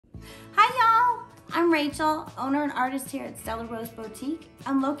I'm Rachel, owner and artist here at Stella Rose Boutique.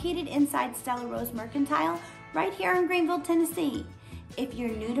 I'm located inside Stella Rose Mercantile, right here in Greeneville, Tennessee. If you're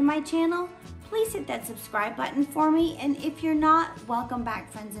new to my channel, please hit that subscribe button for me, and if you're not, welcome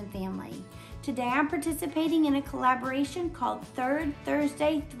back, friends and family. Today I'm participating in a collaboration called Third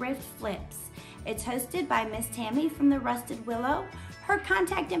Thursday Thrift Flips. It's hosted by Miss Tammy from the Rusted Willow. Her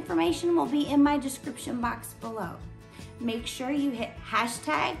contact information will be in my description box below. Make sure you hit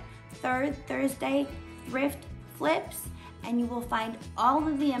hashtag Third Thursday Thrift Flips, and you will find all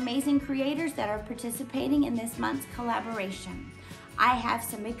of the amazing creators that are participating in this month's collaboration. I have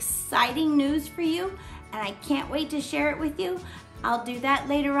some exciting news for you, and I can't wait to share it with you. I'll do that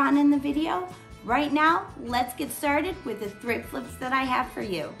later on in the video. Right now, let's get started with the thrift flips that I have for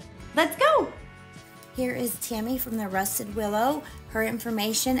you. Let's go! Here is Tammy from the Rusted Willow. Her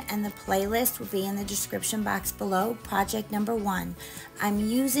information and the playlist will be in the description box below. Project number 1. I'm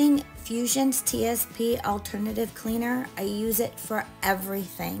using Fusion's TSP Alternative Cleaner. I use it for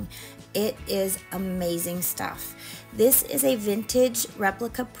everything. It is amazing stuff. This is a vintage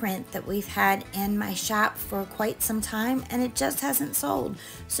replica print that we've had in my shop for quite some time, and it just hasn't sold.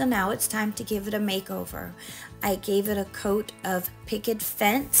 So now it's time to give it a makeover. I gave it a coat of Picket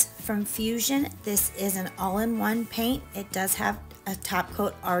Fence from Fusion. This is an all-in-one paint. It does have a top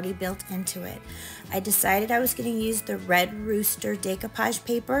coat already built into it. I decided I was going to use the Red Rooster Decoupage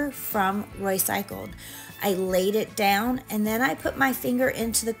paper from Roycycled. I laid it down, and then I put my finger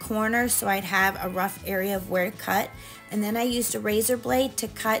into the corner so I'd have a rough area of where to cut, and then I used a razor blade to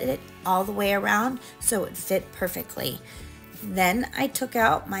cut it all the way around so it fit perfectly. Then I took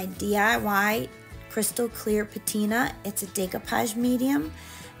out my DIY Crystal Clear Patina. It's a decoupage medium,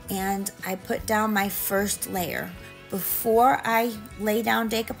 and I put down my first layer. Before I lay down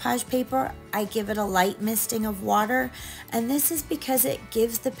decoupage paper, I give it a light misting of water, and this is because it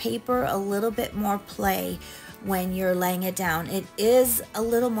gives the paper a little bit more play when you're laying it down. It is a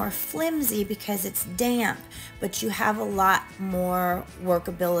little more flimsy because it's damp, but you have a lot more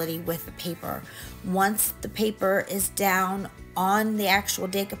workability with the paper. Once the paper is down on the actual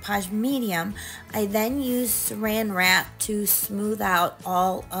decoupage medium, I then use saran wrap to smooth out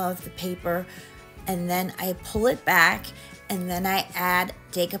all of the paper, and then I pull it back, and then I add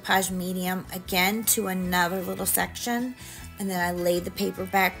decoupage medium again to another little section, and then I lay the paper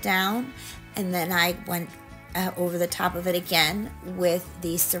back down, and then I went over the top of it again with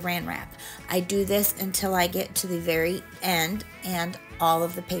the saran wrap. I do this until I get to the very end and all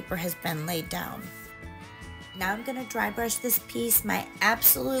of the paper has been laid down. Now I'm going to dry brush this piece. My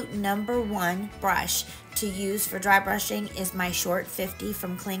absolute number 1 brush to use for dry brushing is my Short 50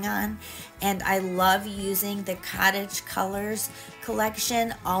 from Klingon, and I love using the Cottage Colors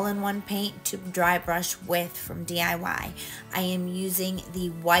collection all-in-one paint to dry brush with from DIY. I am using the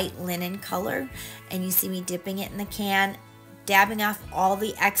white linen color, and you see me dipping it in the can, dabbing off all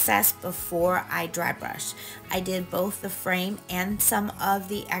the excess before I dry brush. I did both the frame and some of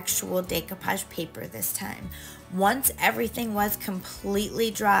the actual decoupage paper this time. Once everything was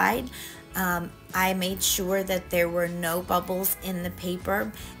completely dried, I made sure that there were no bubbles in the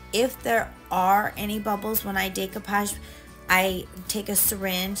paper. If there are any bubbles when I decoupage, I take a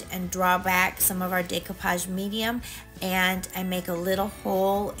syringe and draw back some of our decoupage medium, and I make a little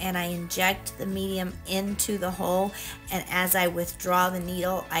hole and I inject the medium into the hole, and as I withdraw the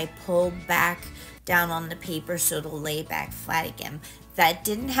needle, I pull back down on the paper so it'll lay back flat again. That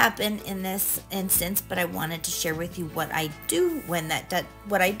didn't happen in this instance, but I wanted to share with you what I do when that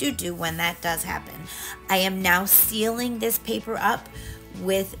does happen. I am now sealing this paper up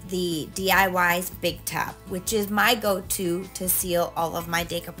with the DIY's Big Top, which is my go-to to seal all of my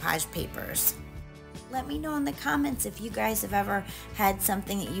decoupage papers. Let me know in the comments if you guys have ever had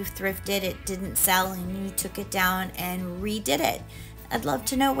something that you thrifted, it didn't sell, and you took it down and redid it. I'd love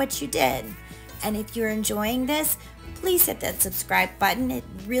to know what you did. And if you're enjoying this, please hit that subscribe button. It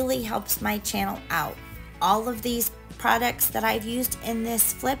really helps my channel out. All of these products that I've used in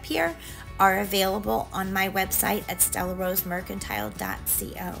this flip here are available on my website at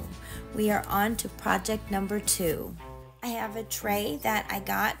stellarosemercantile.co. We are on to project number 2. I have a tray that I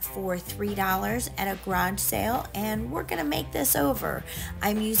got for $3 at a garage sale, and we're gonna make this over.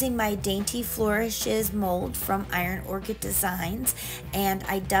 I'm using my Dainty Flourishes mold from Iron Orchid Designs, and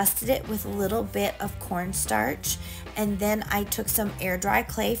I dusted it with a little bit of cornstarch, and then I took some air dry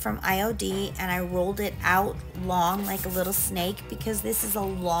clay from IOD and I rolled it out long like a little snake because this is a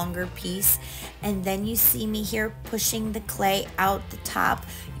longer piece. And then you see me here pushing the clay out the top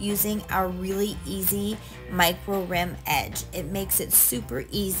using our really easy micro rim edge. It makes it super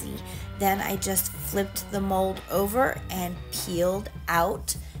easy. Then I just flipped the mold over and peeled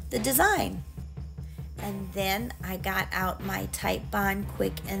out the design. And then I got out my Titebond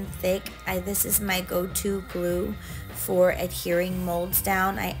Quick and Thick. This is my go-to glue for adhering molds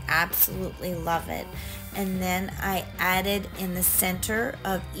down. I absolutely love it. And then I added in the center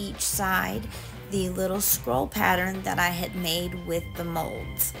of each side the little scroll pattern that I had made with the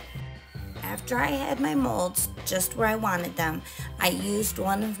molds. After I had my molds just where I wanted them, I used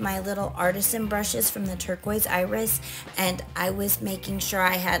one of my little artisan brushes from the Turquoise Iris, and I was making sure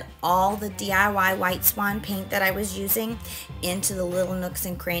I had all the DIY White Swan paint that I was using into the little nooks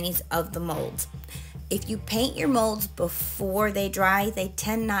and crannies of the molds. If you paint your molds before they dry, they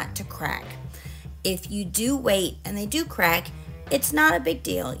tend not to crack. If you do wait and they do crack, it's not a big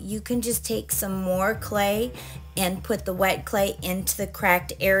deal. You can just take some more clay and put the wet clay into the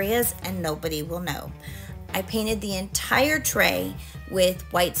cracked areas and nobody will know. I painted the entire tray with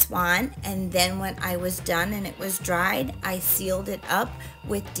White Swan, and then when I was done and it was dried, I sealed it up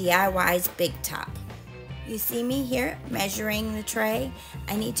with DIY's Big Top. You see me here measuring the tray.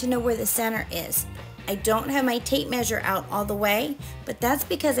 I need to know where the center is. I don't have my tape measure out all the way, but that's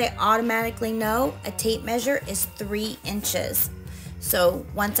because I automatically know a tape measure is 3 inches. So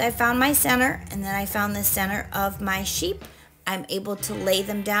once I found my center, and then I found the center of my sheep, I'm able to lay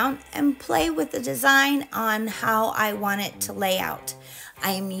them down and play with the design on how I want it to lay out.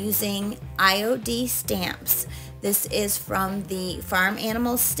 I am using IOD stamps. This is from the Farm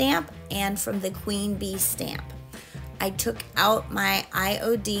Animals stamp and from the Queen Bee stamp. I took out my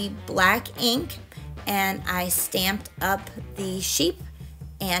IOD black ink and I stamped up the sheep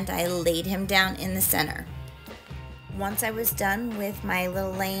and I laid him down in the center. Once I was done with my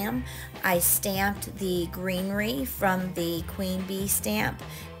little lamb, I stamped the greenery from the Queen Bee stamp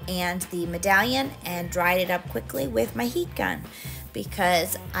and the medallion and dried it up quickly with my heat gun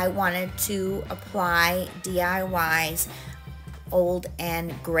because I wanted to apply DIY's Old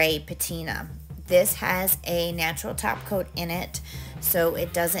and Gray patina. This has a natural top coat in it, so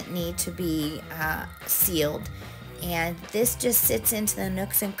it doesn't need to be sealed. And this just sits into the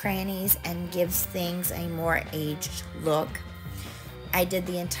nooks and crannies and gives things a more aged look. I did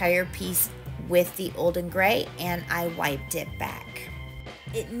the entire piece with the Old and Gray and I wiped it back.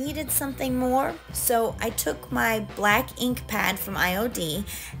 It needed something more, so I took my black ink pad from IOD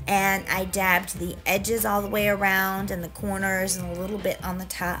and I dabbed the edges all the way around and the corners and a little bit on the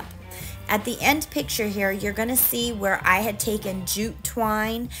top. At the end picture here, you're going to see where I had taken jute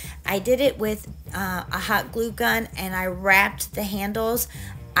twine. I did it with a hot glue gun and I wrapped the handles.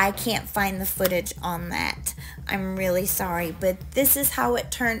 I can't find the footage on that. I'm really sorry, but this is how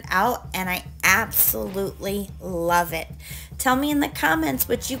it turned out and I absolutely love it. Tell me in the comments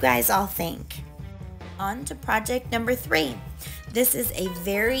what you guys all think. On to project number 3. This is a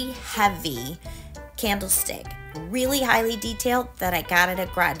very heavy candlestick, really highly detailed, that I got at a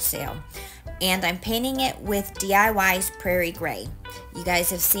garage sale. And I'm painting it with DIY's Prairie Gray. You guys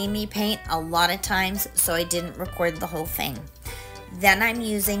have seen me paint a lot of times, so I didn't record the whole thing. Then I'm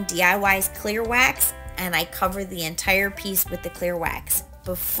using DIY's Clear Wax, and I cover the entire piece with the clear wax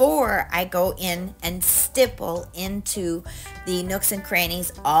before I go in and stipple into the nooks and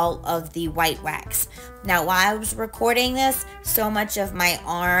crannies all of the white wax. Now while I was recording this, so much of my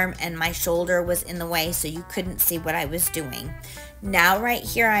arm and my shoulder was in the way, so you couldn't see what I was doing. Now right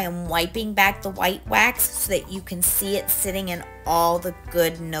here I am wiping back the white wax so that you can see it sitting in all the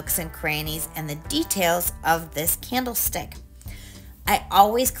good nooks and crannies and the details of this candlestick. I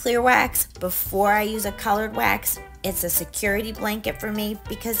always clear wax before I use a colored wax. It's a security blanket for me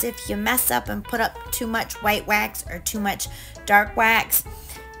because if you mess up and put up too much white wax or too much dark wax,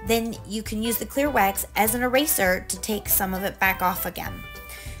 then you can use the clear wax as an eraser to take some of it back off again.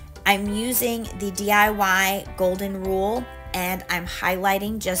 I'm using the DIY Golden Rule and I'm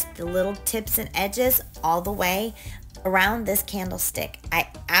highlighting just the little tips and edges all the way around this candlestick. I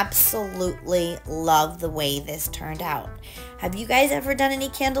absolutely love the way this turned out. Have you guys ever done any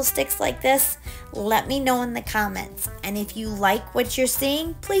candlesticks like this? Let me know in the comments. And if you like what you're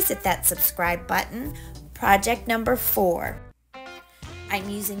seeing, please hit that subscribe button. Project number 4. I'm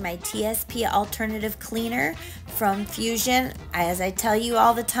using my TSP Alternative Cleaner from Fusion. As I tell you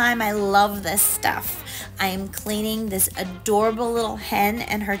all the time, I love this stuff. I am cleaning this adorable little hen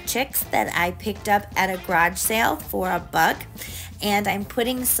and her chicks that I picked up at a garage sale for $1. And I'm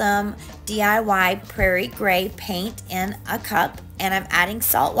putting some DIY Prairie Gray paint in a cup and I'm adding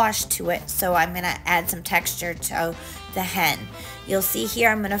salt wash to it, so I'm going to add some texture to the hen. You'll see here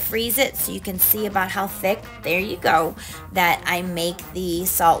I'm going to freeze it so you can see about how thick, there you go, that I make the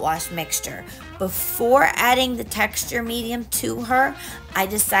salt wash mixture. Before adding the texture medium to her, I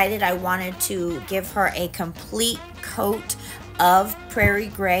decided I wanted to give her a complete coat of Prairie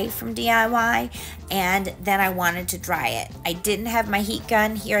Gray from DIY, and then I wanted to dry it. I didn't have my heat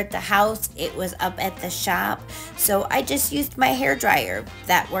gun here at the house. It was up at the shop, so I just used my hair dryer.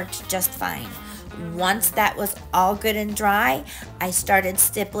 That worked just fine. Once that was all good and dry, I started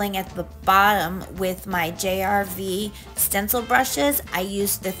stippling at the bottom with my JRV stencil brushes. I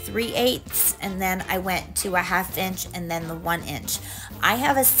used the 3/8 and then I went to a 1/2 inch and then the 1 inch. I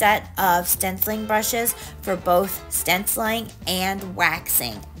have a set of stenciling brushes for both stenciling and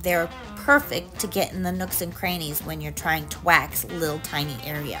waxing. They're perfect to get in the nooks and crannies when you're trying to wax little tiny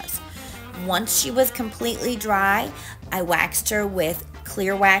areas. Once she was completely dry, I waxed her with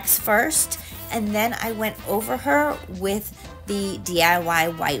clear wax first, and then I went over her with the DIY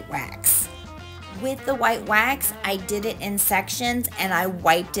white wax. With the white wax, I did it in sections and I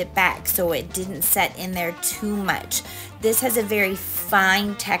wiped it back so it didn't set in there too much. This has a very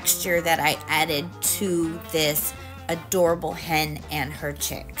fine texture that I added to this adorable hen and her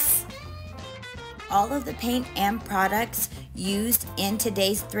chicks. All of the paint and products used in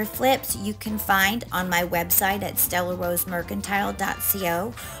today's thrift flips you can find on my website at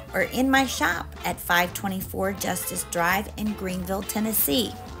stellarosemercantile.co or in my shop at 524 Justice Drive in Greeneville,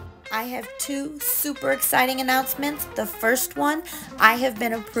 Tennessee. I have two super exciting announcements. The first one, I have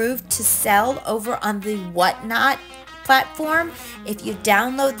been approved to sell over on the Whatnot platform. If you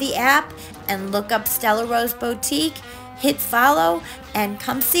download the app and look up Stella Rose Boutique, hit follow and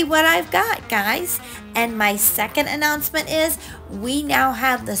come see what I've got, guys. And my second announcement is we now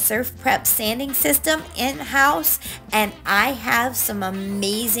have the Surf Prep sanding system in-house, and I have some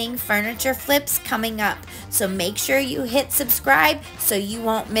amazing furniture flips coming up. So make sure you hit subscribe so you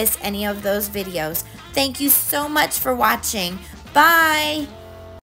won't miss any of those videos. Thank you so much for watching. Bye!